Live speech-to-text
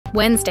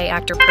Wednesday,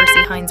 actor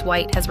Percy Hynes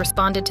White has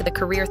responded to the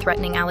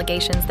career-threatening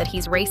allegations that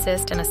he's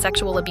racist and a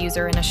sexual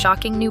abuser in a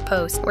shocking new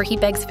post where he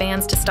begs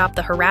fans to stop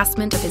the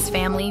harassment of his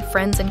family,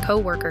 friends, and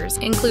co-workers,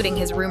 including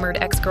his rumored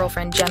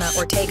ex-girlfriend Jenna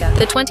Ortega.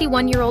 The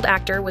 21-year-old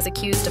actor was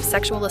accused of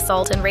sexual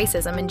assault and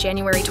racism in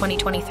January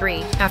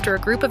 2023 after a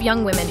group of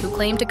young women who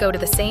claimed to go to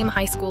the same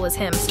high school as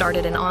him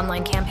started an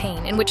online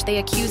campaign in which they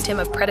accused him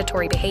of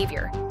predatory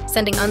behavior,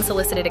 sending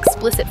unsolicited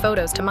explicit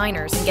photos to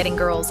minors and getting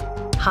girls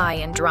high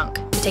and drunk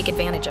to take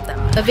advantage of them.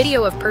 A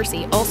video of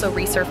Percy also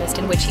resurfaced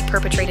in which he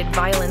perpetrated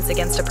violence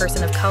against a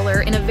person of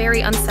color in a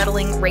very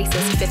unsettling,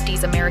 racist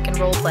 50s American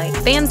roleplay.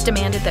 Fans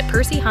demanded that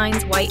Percy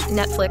Hynes White,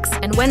 Netflix,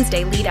 and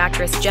Wednesday lead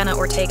actress Jenna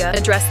Ortega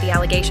address the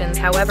allegations.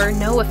 However,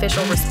 no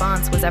official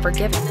response was ever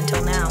given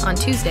until now. On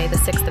Tuesday, the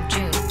 6th of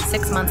June,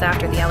 6 months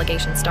after the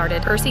allegations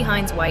started, Percy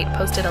Hynes White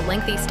posted a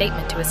lengthy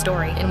statement to his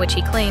story in which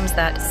he claims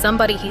that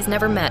somebody he's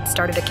never met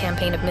started a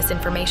campaign of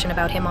misinformation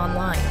about him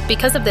online.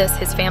 Because of this,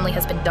 his family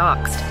has been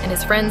doxed, and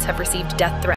his friends have received death threats.